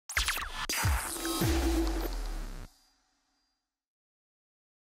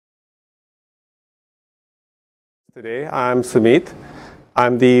Today, I'm Sumeet.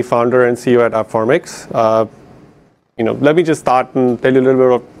 I'm the founder and CEO at AppFormix. Let me just start and tell you a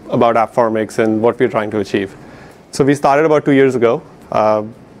little bit about AppFormix and what we're trying to achieve. So we started about 2 years ago.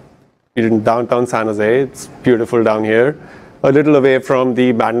 We're in downtown San Jose. It's beautiful down here, a little away from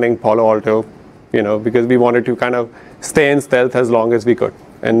the maddening Palo Alto, because we wanted to kind of stay in stealth as long as we could.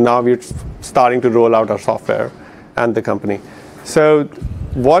 And now we're starting to roll out our software and the company. So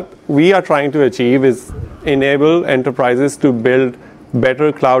what we are trying to achieve is enable enterprises to build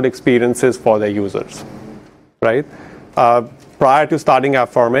better cloud experiences for their users, right? Prior to starting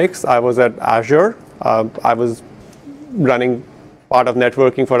AppFormix, I was at Azure. I was running part of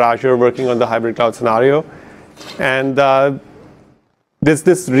networking for Azure, working on the hybrid cloud scenario. And there's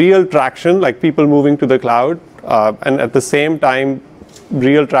this real traction, like people moving to the cloud, and at the same time,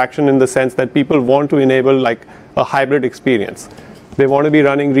 real traction in the sense that people want to enable like a hybrid experience. They want to be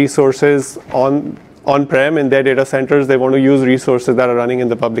running resources on-prem in their data centers. They want to use resources that are running in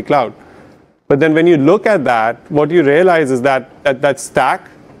the public cloud. But then when you look at that, what you realize is that that stack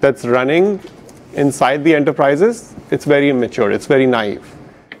that's running inside the enterprises, it's very immature, it's very naive.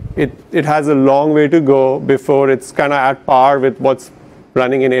 It has a long way to go before it's kind of at par with what's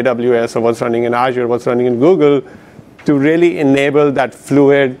running in AWS or what's running in Azure, what's running in Google, to really enable that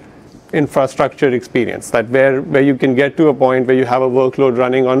fluid infrastructure experience, that where you can get to a point where you have a workload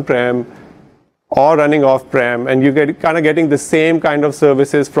running on-prem or running off-prem, and you get kind of getting the same kind of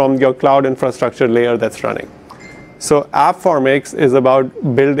services from your cloud infrastructure layer that's running. So AppFormix is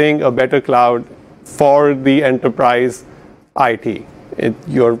about building a better cloud for the enterprise IT.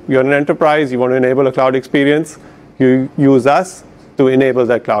 You're an enterprise, you want to enable a cloud experience, you use us to enable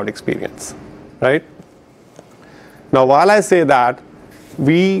that cloud experience, right? Now, while I say that,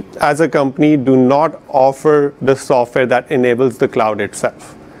 we as a company do not offer the software that enables the cloud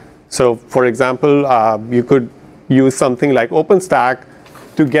itself. So for example, you could use something like OpenStack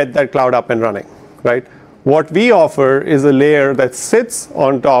to get that cloud up and running, right? What we offer is a layer that sits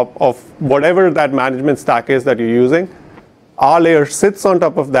on top of whatever that management stack is that you're using. Our layer sits on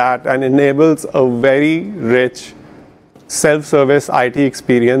top of that and enables a very rich self-service IT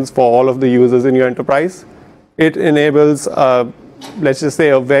experience for all of the users in your enterprise. It enables, let's just say,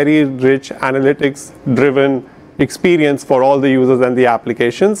 a very rich analytics-driven experience for all the users and the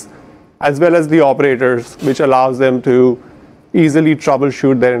applications, as well as the operators, which allows them to easily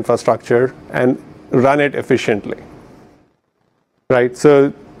troubleshoot their infrastructure and run it efficiently, right?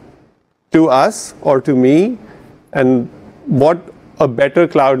 So to us, or to me, and what a better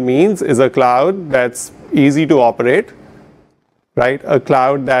cloud means is a cloud that's easy to operate, right? A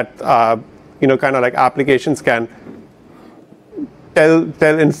cloud that, kind of like applications can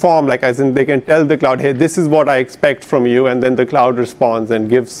inform, like as in they can tell the cloud, hey, this is what I expect from you, and then the cloud responds and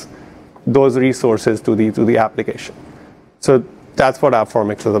gives those resources to the application. So that's what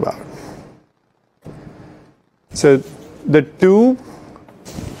AppFormix is about. So the two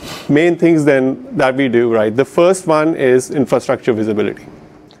main things then that we do, right? The first one is infrastructure visibility.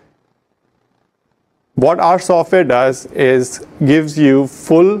 What our software does is gives you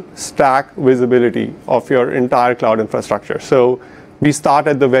full stack visibility of your entire cloud infrastructure. So we start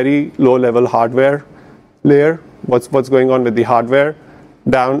at the very low level hardware layer, what's going on with the hardware,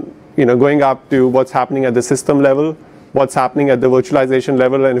 down, going up to what's happening at the system level, what's happening at the virtualization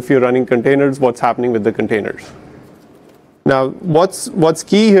level, and if you're running containers, what's happening with the containers. Now, what's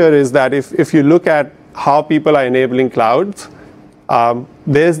key here is that if you look at how people are enabling clouds,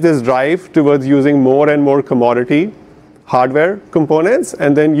 there's this drive towards using more and more commodity hardware components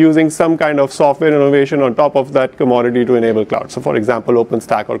and then using some kind of software innovation on top of that commodity to enable cloud. So for example,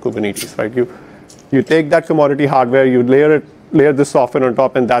 OpenStack or Kubernetes, right? You take that commodity hardware, you layer the software on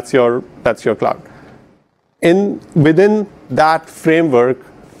top, and that's your cloud. Within that framework,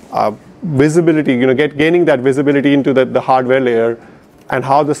 visibility, gaining that visibility into the hardware layer and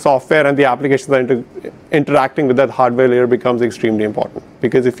how the software and the applications are interacting with that hardware layer becomes extremely important.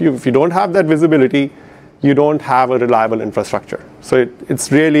 Because if you don't have that visibility, you don't have a reliable infrastructure. So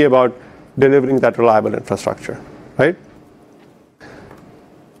it's really about delivering that reliable infrastructure, right?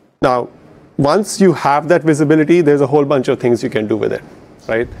 Now, once you have that visibility, there's a whole bunch of things you can do with it,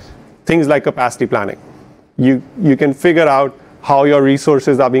 right? Things like capacity planning. You can figure out how your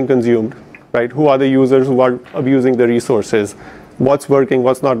resources are being consumed, right? Who are the users who are abusing the resources? What's working,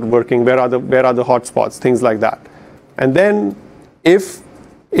 what's not working, where are the hotspots, things like that. And then if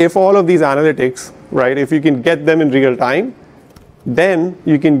all of these analytics, right, if you can get them in real time, then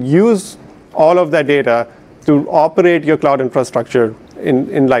you can use all of that data to operate your cloud infrastructure in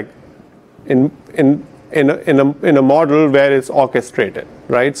a model where it's orchestrated,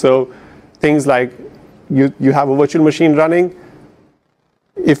 right? So things like you have a virtual machine running.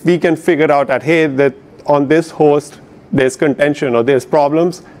 If we can figure out that, hey, that on this host there's contention or there's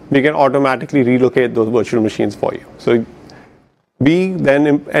problems, we can automatically relocate those virtual machines for you. So we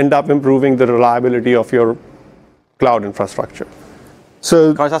then end up improving the reliability of your cloud infrastructure.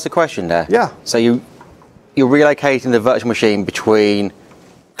 So can I just ask a question there? Yeah. So you're relocating the virtual machine between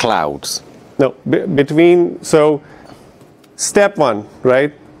clouds? No, so step one,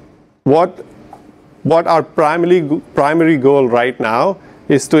 right? What our primary goal right now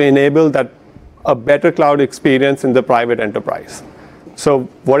is to enable a better cloud experience in the private enterprise. So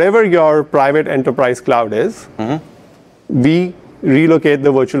whatever your private enterprise cloud is, we relocate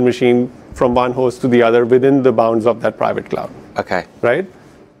the virtual machine from one host to the other within the bounds of that private cloud. Okay. Right?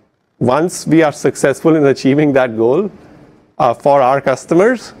 Once we are successful in achieving that goal for our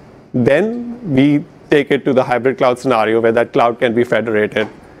customers, then we take it to the hybrid cloud scenario where that cloud can be federated.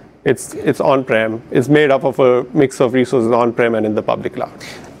 It's on-prem. It's made up of a mix of resources on-prem and in the public cloud.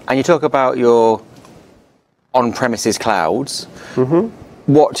 And you talk about your on-premises clouds.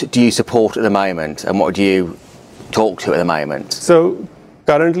 What do you support at the moment, and what do you talk to at the moment? So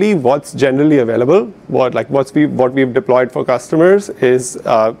currently, what's generally available, what we've deployed for customers is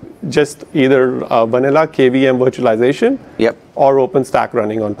just either vanilla KVM virtualization, or OpenStack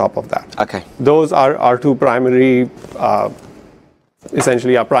running on top of that. Okay. Those are our two primary,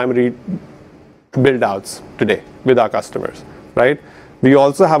 essentially our primary build-outs today with our customers, right? We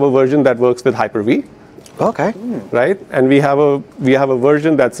also have a version that works with Hyper-V. Okay. Right, and we have a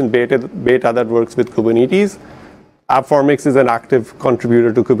version that's in beta that works with Kubernetes. AppFormix is an active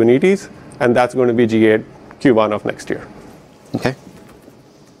contributor to Kubernetes, and that's going to be GA Q1 of next year. Okay.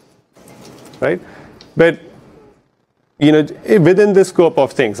 Right, but within the scope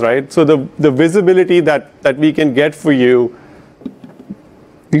of things, right? So the visibility that we can get for you,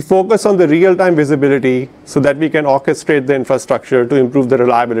 we focus on the real-time visibility so that we can orchestrate the infrastructure to improve the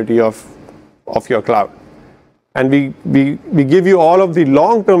reliability of your cloud. And we give you all of the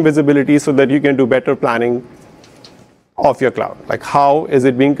long-term visibility so that you can do better planning of your cloud. Like how is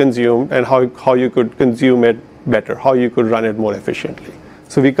it being consumed and how you could consume it better, how you could run it more efficiently.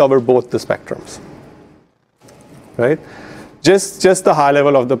 So we cover both the spectrums, right? Just the high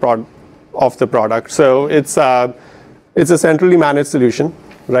level of the product. So it's a centrally managed solution,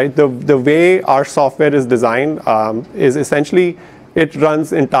 right? The way our software is designed is essentially it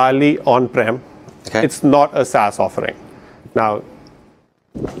runs entirely on-prem. Okay. It's not a SaaS offering. Now,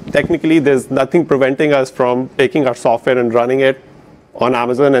 technically, there's nothing preventing us from taking our software and running it on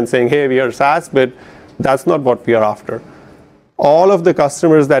Amazon and saying, hey, we are SaaS, but that's not what we are after. All of the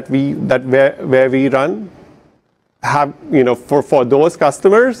customers where we run have, for those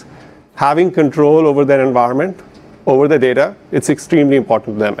customers, having control over their environment, over the data, it's extremely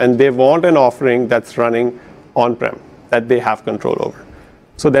important to them. And they want an offering that's running on-prem, that they have control over.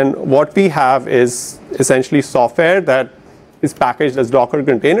 So then what we have is essentially software that is packaged as Docker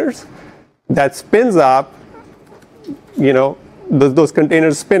containers that spins up, those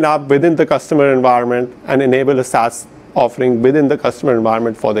containers spin up within the customer environment and enable a SaaS offering within the customer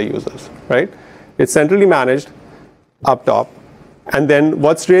environment for the users, right? It's centrally managed up top. And then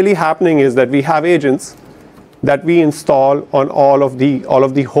what's really happening is that we have agents that we install on all of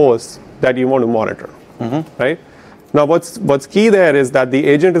the hosts that you want to monitor, right? Now, what's key there is that the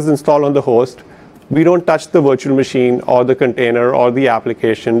agent is installed on the host. We don't touch the virtual machine or the container or the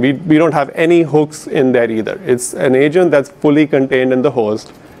application. We don't have any hooks in there either. It's an agent that's fully contained in the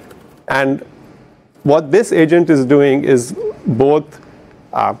host. And what this agent is doing is both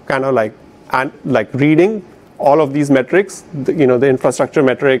kind of like reading all of these metrics, the infrastructure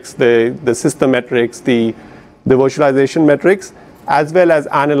metrics, the system metrics, the virtualization metrics, as well as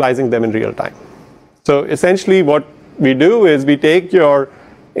analyzing them in real time. So essentially what we do is we take your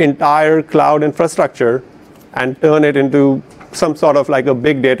entire cloud infrastructure and turn it into some sort of like a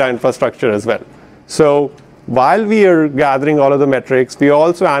big data infrastructure as well. So while we are gathering all of the metrics, we are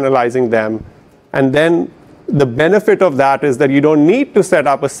also analyzing them. And then the benefit of that is that you don't need to set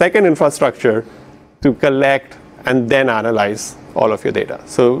up a second infrastructure to collect and then analyze all of your data.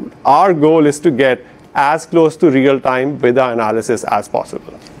 So our goal is to get as close to real time with our analysis as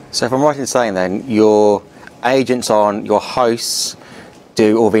possible. So if I'm right in saying then, your agents on your hosts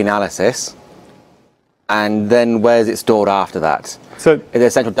do all the analysis, and then where's it stored after that? So is there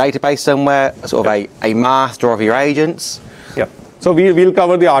a central database somewhere, sort of a master of your agents? Yeah. So we'll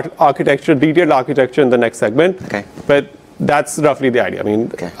cover the architecture, detailed architecture in the next segment. Okay. But that's roughly the idea. I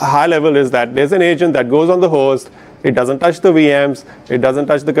mean, high level is that there's an agent that goes on the host. It doesn't touch the VMs. It doesn't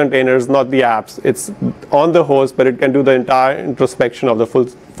touch the containers, not the apps. It's on the host, but it can do the entire introspection of the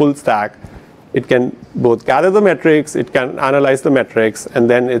full stack. It can both gather the metrics, it can analyze the metrics, and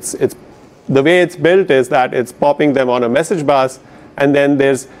then it's the way it's built is that it's popping them on a message bus, and then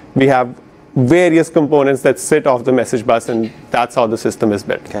we have various components that sit off the message bus, and that's how the system is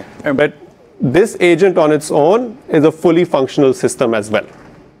built. Okay. But this agent on its own is a fully functional system as well.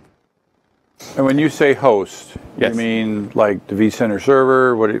 And when you say host, yes. You mean like the vCenter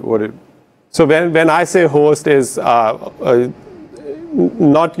server? So when I say host is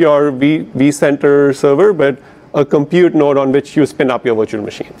not your vCenter server, but a compute node on which you spin up your virtual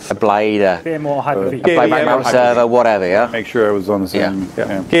machines. A blade, KVM or Hyper-V. a background server, whatever, yeah? Make sure I was on the same.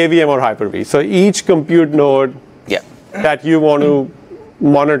 Yeah. KVM or Hyper-V. So each compute node that you want to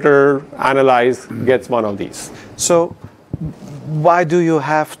monitor, analyze, gets one of these. So why do you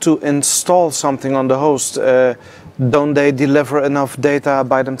have to install something on the host? Don't they deliver enough data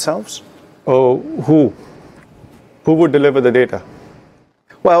by themselves? Oh, who would deliver the data?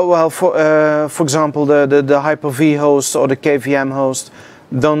 Well, for example, the Hyper-V host or the KVM host,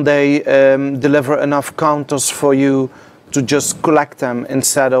 don't they deliver enough counters for you to just collect them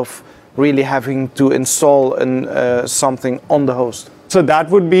instead of really having to install something on the host? So that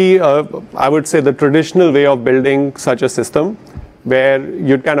would be, I would say, the traditional way of building such a system, where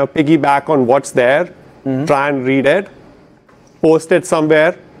you'd kind of piggyback on what's there, try and read it, post it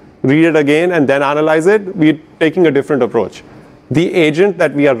somewhere, read it again, and then analyze it. We're taking a different approach. The agent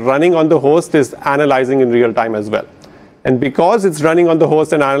that we are running on the host is analyzing in real time as well. And because it's running on the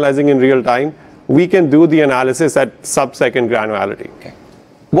host and analyzing in real time, we can do the analysis at sub-second granularity. Okay.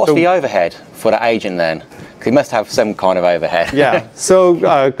 What's the overhead for the agent then? Because it must have some kind of overhead. Yeah. So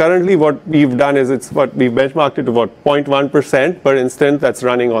currently what we've done is we've benchmarked it to about 0.1% per instance that's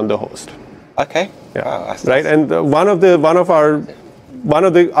running on the host. Okay. Yeah. Wow, right. And one of our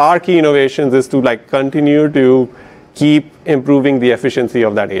key innovations is to continue to keep improving the efficiency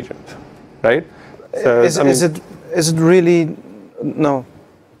of that agent, right? So, is it really? No,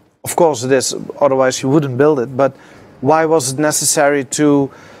 of course it is. Otherwise you wouldn't build it. But why was it necessary to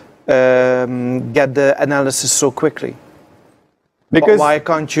get the analysis so quickly? Because why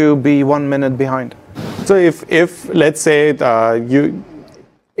can't you be 1 minute behind? So if let's say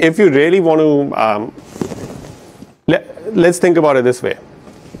if you really want to, let's think about it this way.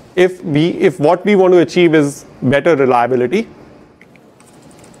 If what we want to achieve is better reliability,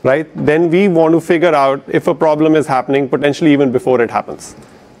 right, then we want to figure out if a problem is happening potentially even before it happens.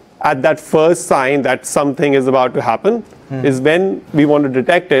 At that first sign that something is about to happen is when we want to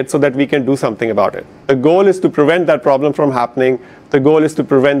detect it so that we can do something about it. The goal is to prevent that problem from happening. The goal is to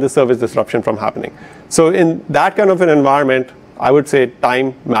prevent the service disruption from happening. So in that kind of an environment, I would say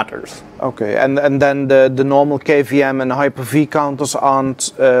time matters. Okay, and then the normal KVM and Hyper-V counters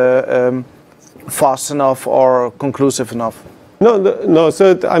aren't fast enough or conclusive enough? No.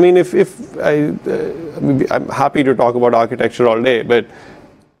 So I mean, I'm happy to talk about architecture all day, but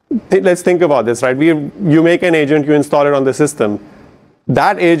let's think about this, right? You make an agent, you install it on the system.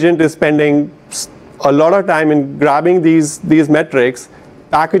 That agent is spending a lot of time in grabbing these metrics,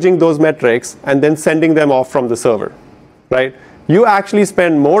 packaging those metrics, and then sending them off from the server, right? You actually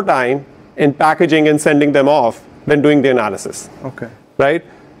spend more time in packaging and sending them off than doing the analysis. Okay. Right?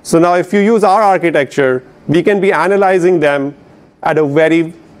 So now if you use our architecture, we can be analyzing them at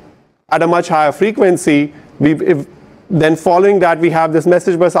a much higher frequency. Then following that, we have this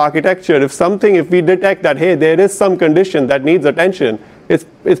message bus architecture. If we detect that, hey, there is some condition that needs attention,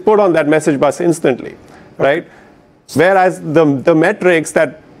 it's put on that message bus instantly, right? Whereas the metrics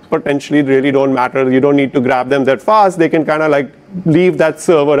that potentially really don't matter, you don't need to grab them that fast, they can kind of leave that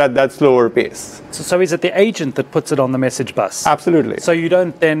server at that slower pace. So is it the agent that puts it on the message bus? Absolutely. So you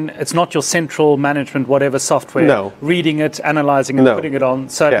don't it's not your central management, whatever software, reading it, analyzing it, putting it on,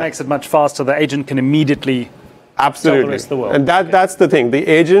 so it makes it much faster. The agent can immediately tell the rest of the world. And that's the thing. The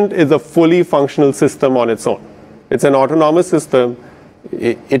agent is a fully functional system on its own. It's an autonomous system.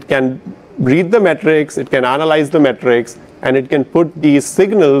 It can read the metrics, it can analyze the metrics, and it can put these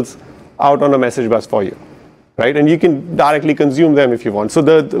signals out on a message bus for you, right? And you can directly consume them if you want. So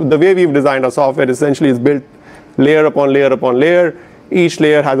the way we've designed our software essentially is built layer upon layer upon layer. Each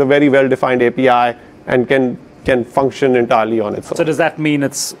layer has a very well-defined API and can function entirely on its own. So does that mean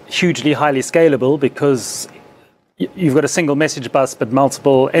it's hugely highly scalable because you've got a single message bus but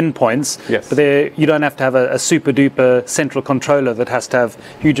multiple endpoints? Yes. But you don't have to have a super duper central controller that has to have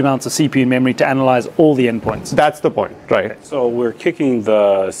huge amounts of CPU memory to analyze all the endpoints. That's the point, right? Okay. So we're kicking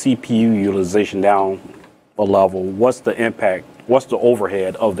the CPU utilization down a level. What's the impact? What's the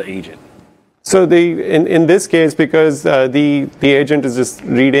overhead of the agent? So in this case, because the agent is just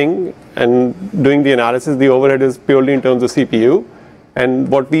reading and doing the analysis, the overhead is purely in terms of CPU. And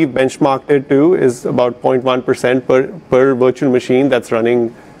what we benchmarked it to is about 0.1% per virtual machine that's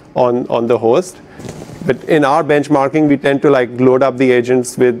running on the host. But in our benchmarking, we tend to like load up the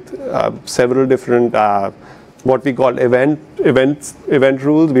agents with several different what we call event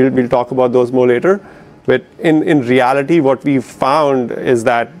rules. We'll talk about those more later. But in reality, what we've found is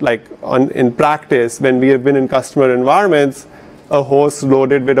that like in practice, when we have been in customer environments, a host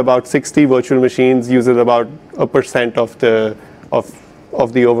loaded with about 60 virtual machines uses about 1% of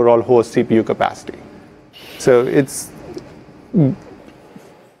the overall host CPU capacity. So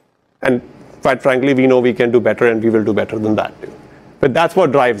and quite frankly, we know we can do better, and we will do better than that too. But that's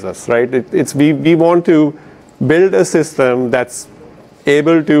what drives us, right? We want to build a system that's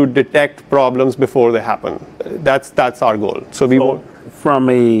able to detect problems before they happen. That's our goal. So we want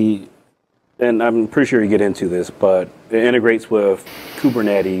and I'm pretty sure you get into this, but it integrates with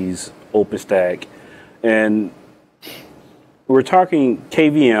Kubernetes, OpenStack, and we're talking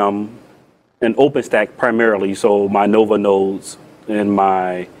KVM and OpenStack primarily, so my Nova nodes and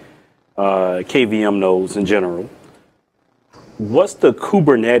my KVM nodes in general. What's the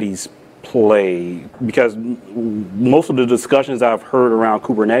Kubernetes play? Because most of the discussions I've heard around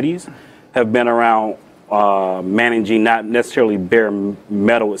Kubernetes have been around managing not necessarily bare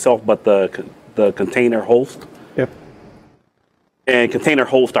metal itself, but the container host. Yep. And container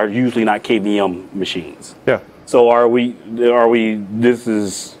hosts are usually not KVM machines. Yeah. So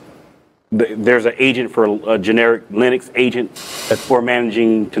there's an agent for a generic Linux agent for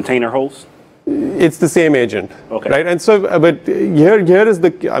managing container hosts? It's the same agent. Okay. Right? And so, but here is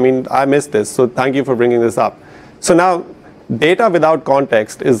I missed this, so thank you for bringing this up. So now, data without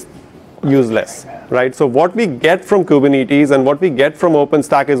context is useless, right? So what we get from Kubernetes and what we get from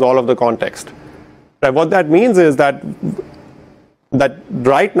OpenStack is all of the context. Right? What that means is that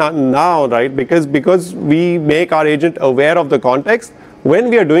right now, right, because we make our agent aware of the context, when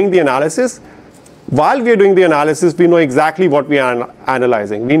we are doing the analysis, while we are doing the analysis, we know exactly what we are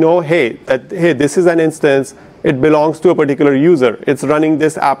analyzing. We know, hey, this is an instance, it belongs to a particular user, it's running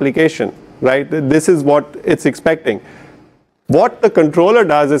this application, right? This is what it's expecting. What the controller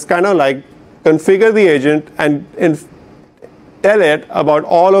does is kind of like configure the agent and tell it about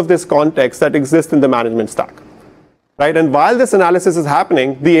all of this context that exists in the management stack, right? And while this analysis is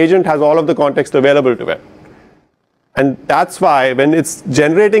happening, the agent has all of the context available to it. And that's why when it's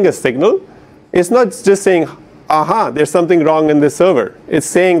generating a signal, it's not just saying, aha, there's something wrong in this server. It's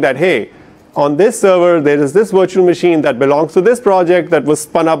saying that, hey, on this server, there is this virtual machine that belongs to this project that was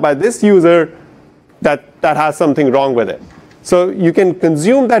spun up by this user that has something wrong with it. So you can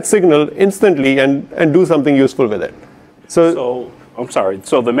consume that signal instantly and do something useful with it. So I'm sorry.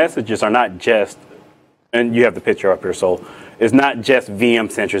 So the messages are not just, and you have the picture up here, so it's not just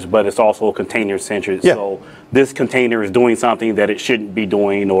VM centric, but it's also container centric. Yeah. So this container is doing something that it shouldn't be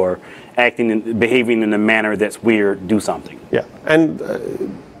doing, or behaving in a manner that's weird, do something. Yeah, and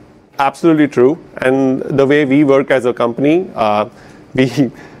absolutely true. And the way we work as a company, a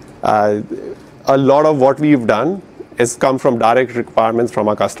lot of what we've done has come from direct requirements from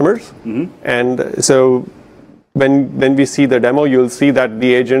our customers. Mm-hmm. And so when we see the demo, you'll see that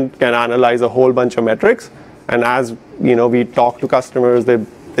the agent can analyze a whole bunch of metrics. And as we talk to customers,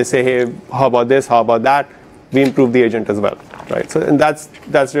 they say, hey, how about this? How about that? We improve the agent as well, right? So, and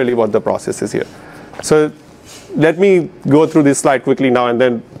that's really what the process is here. So let me go through this slide quickly now, and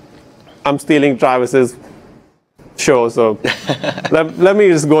then I'm stealing Travis's show, so let me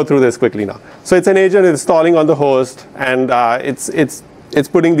just go through this quickly now. So it's an agent installing on the host, and it's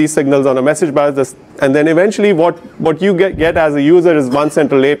putting these signals on a message bus, and then eventually what you get as a user is one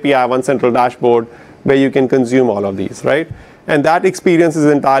central API, one central dashboard, where you can consume all of these, right? And that experience is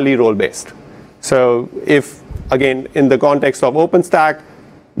entirely role-based. So if, again, in the context of OpenStack,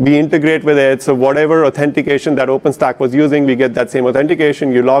 we integrate with it, so whatever authentication that OpenStack was using, we get that same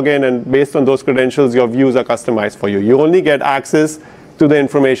authentication, you log in, and based on those credentials, your views are customized for you. You only get access to the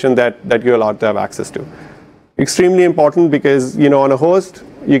information that you're allowed to have access to. Extremely important because, on a host,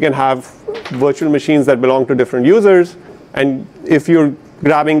 you can have virtual machines that belong to different users, and if you're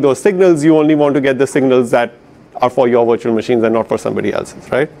grabbing those signals, you only want to get the signals that are for your virtual machines and not for somebody else's,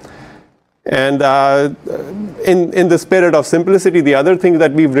 right? And in the spirit of simplicity, the other thing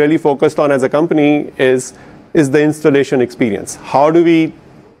that we've really focused on as a company is the installation experience. How do we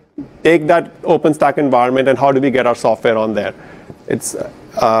take that OpenStack environment and how do we get our software on there? It's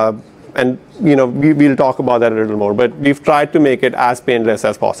we'll talk about that a little more, but we've tried to make it as painless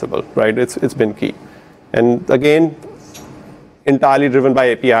as possible, right? It's been key. And again, entirely driven by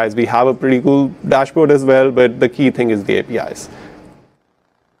APIs. We have a pretty cool dashboard as well, but the key thing is the APIs.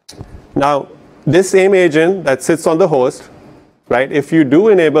 Now, this same agent that sits on the host, right? If you do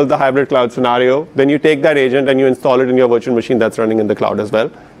enable the hybrid cloud scenario, then you take that agent and you install it in your virtual machine that's running in the cloud as well,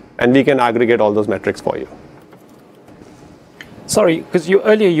 and we can aggregate all those metrics for you. Sorry, because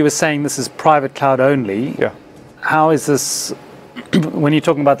earlier you were saying this is private cloud only. Yeah. How is this, when you're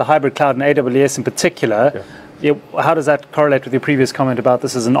talking about the hybrid cloud and AWS in particular, how does that correlate with your previous comment about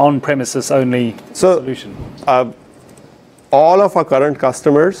this as an on-premises only solution? All of our current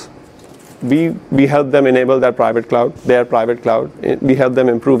customers, we help them enable their private cloud. We help them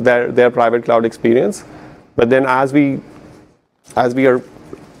improve their private cloud experience. But then as we are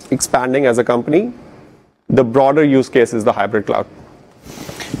expanding as a company, the broader use case is the hybrid cloud,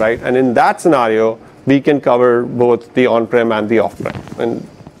 right? And in that scenario, we can cover both the on-prem and the off-prem.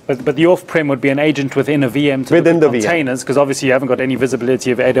 But the off-prem would be an agent within a VM to within the containers, because obviously you haven't got any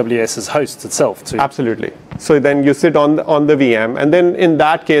visibility of AWS's host itself. Absolutely. So then you sit on the VM, and then in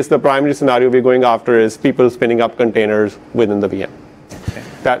that case, the primary scenario we're going after is people spinning up containers within the VM.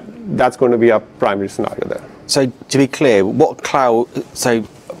 Okay. That's going to be our primary scenario there. So to be clear, what cloud? So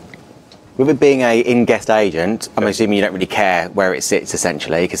with it being a in-guest agent, I'm assuming you don't really care where it sits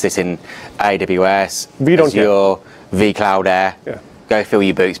essentially, because it's in AWS, we don't Azure, vCloud Air. Yeah. Go fill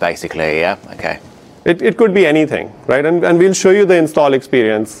your boots, basically. Yeah. Okay. It could be anything, right? And we'll show you the install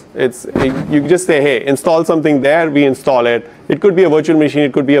experience. You just say, hey, install something there. We install it. It could be a virtual machine.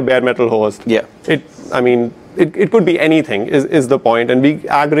 It could be a bare metal host. Yeah. It could be anything. Is the point? And we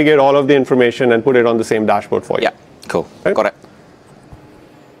aggregate all of the information and put it on the same dashboard for you. Yeah. Cool. Right? Got it.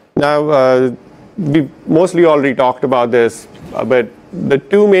 Now we mostly already talked about this, but the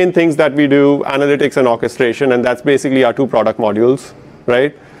two main things that we do, analytics and orchestration, and that's basically our two product modules,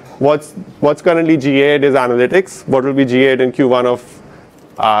 right? What's currently GA'd is analytics. What will be GA'd in Q1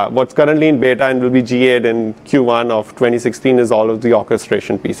 of, what's currently in beta and will be GA'd in Q1 of 2016 is all of the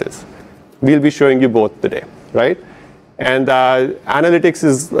orchestration pieces. We'll be showing you both today, right? And analytics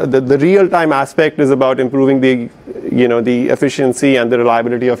is, the real-time aspect is about improving the efficiency and the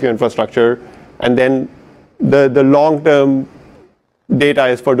reliability of your infrastructure. And then the long-term data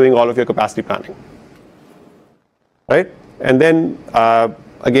is for doing all of your capacity planning, right? And then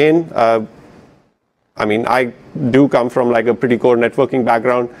again, I do come from like a pretty core networking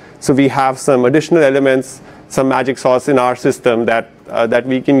background, so we have some additional elements, some magic sauce in our system that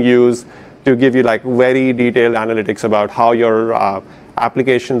we can use to give you like very detailed analytics about how your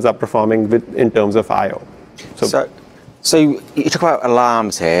applications are performing in terms of I/O. So you talk about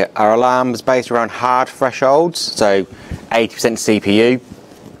alarms here. Are alarms based around hard thresholds? So 80% CPU,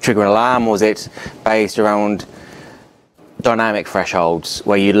 trigger an alarm, or is it based around dynamic thresholds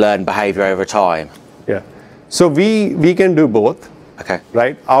where you learn behavior over time? Yeah. So we can do both. Okay.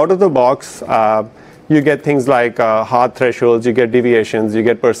 Right? Out of the box, you get things like hard thresholds, you get deviations, you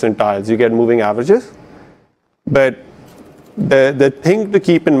get percentiles, you get moving averages. But the thing to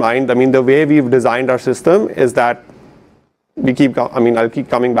keep in mind, the way we've designed our system is that I'll keep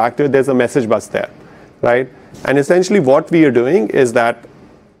coming back to it, there's a message bus there, right? And essentially what we are doing is that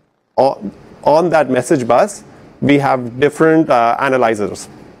on that message bus, we have different analyzers,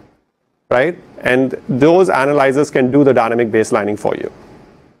 right? And those analyzers can do the dynamic baselining for you,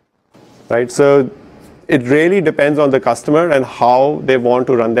 right? So it really depends on the customer and how they want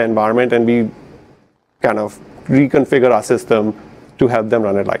to run the environment, and we kind of reconfigure our system to help them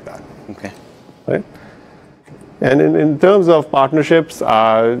run it like that. Okay. Right? And in terms of partnerships,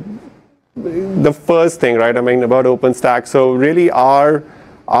 the first thing, right, about OpenStack, so really our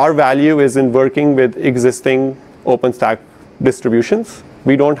value is in working with existing OpenStack distributions.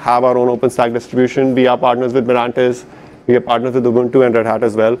 We don't have our own OpenStack distribution. We are partners with Mirantis. We are partners with Ubuntu and Red Hat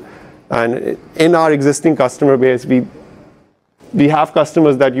as well. And in our existing customer base, we have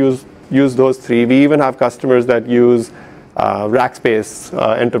customers that use those three. We even have customers that use Rackspace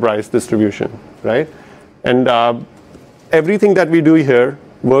enterprise distribution, right? And everything that we do here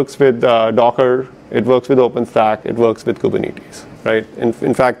works with Docker, it works with OpenStack, it works with Kubernetes, right?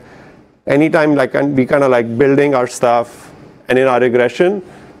 In fact, anytime we kind of like building our stuff, and in our regression,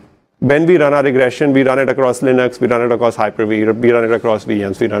 when we run our regression, we run it across Linux, we run it across Hyper-V, we run it across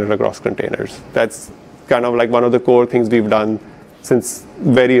VMs, we run it across containers. That's kind of like one of the core things we've done since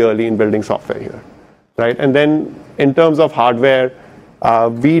very early in building software here, right? And then in terms of hardware,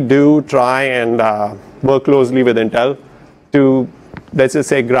 we do try and work closely with Intel to, let's just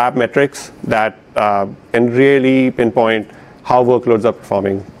say, grab metrics that can really pinpoint how workloads are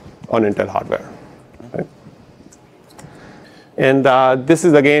performing on Intel hardware. Right? And this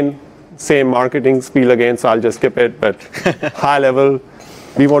is, again, same marketing spiel again, so I'll just skip it, but high level,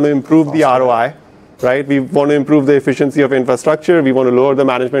 we want to improve the ROI, right? We want to improve the efficiency of infrastructure. We want to lower the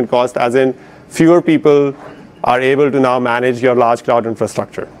management cost, as in fewer people are able to now manage your large cloud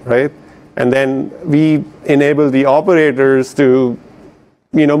infrastructure, right? And then we enable the operators to,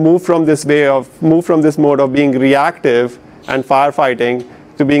 move from this mode of being reactive and firefighting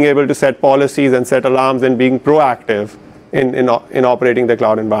to being able to set policies and set alarms and being proactive in operating the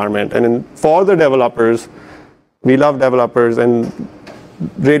cloud environment. And for the developers, we love developers, and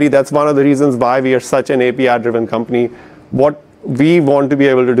really that's one of the reasons why we are such an API-driven company. What we want to be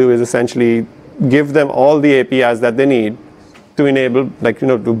able to do is essentially give them all the APIs that they need to enable,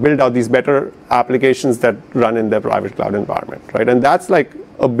 to build out these better applications that run in their private cloud environment, right? And that's like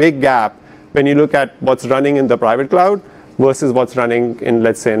a big gap when you look at what's running in the private cloud versus what's running in,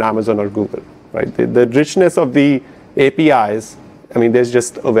 let's say, in Amazon or Google, right? The richness of the APIs, there's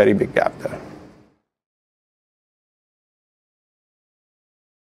just a very big gap there.